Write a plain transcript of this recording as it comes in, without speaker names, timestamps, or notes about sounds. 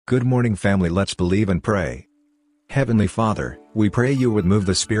Good morning, family. Let's believe and pray. Heavenly Father, we pray you would move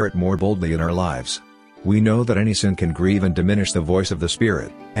the Spirit more boldly in our lives. We know that any sin can grieve and diminish the voice of the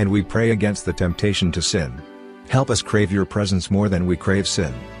Spirit, and we pray against the temptation to sin. Help us crave your presence more than we crave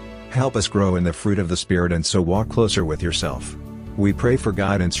sin. Help us grow in the fruit of the Spirit and so walk closer with yourself. We pray for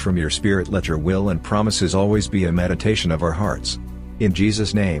guidance from your Spirit. Let your will and promises always be a meditation of our hearts. In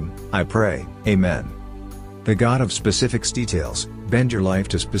Jesus' name, I pray, Amen. The God of specifics details, bend your life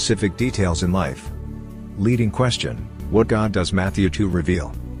to specific details in life. Leading question: what God does Matthew 2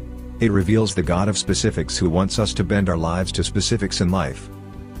 reveal? It reveals the God of specifics who wants us to bend our lives to specifics in life.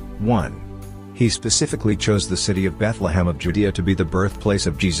 1. He specifically chose the city of Bethlehem of Judea to be the birthplace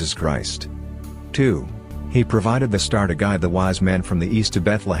of Jesus Christ. 2. He provided the star to guide the wise men from the east to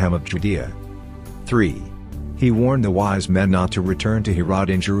Bethlehem of Judea. 3. He warned the wise men not to return to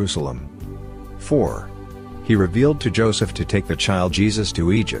Herod in Jerusalem. 4. He revealed to Joseph to take the child Jesus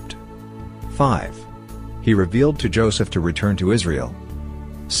to Egypt. 5. He revealed to Joseph to return to Israel.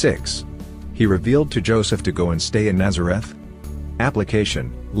 6. He revealed to Joseph to go and stay in Nazareth.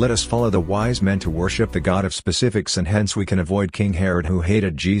 Application: let us follow the wise men to worship the God of specifics, and hence we can avoid King Herod, who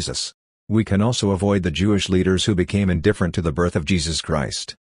hated Jesus. We can also avoid the Jewish leaders who became indifferent to the birth of Jesus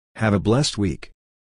Christ. Have a blessed week.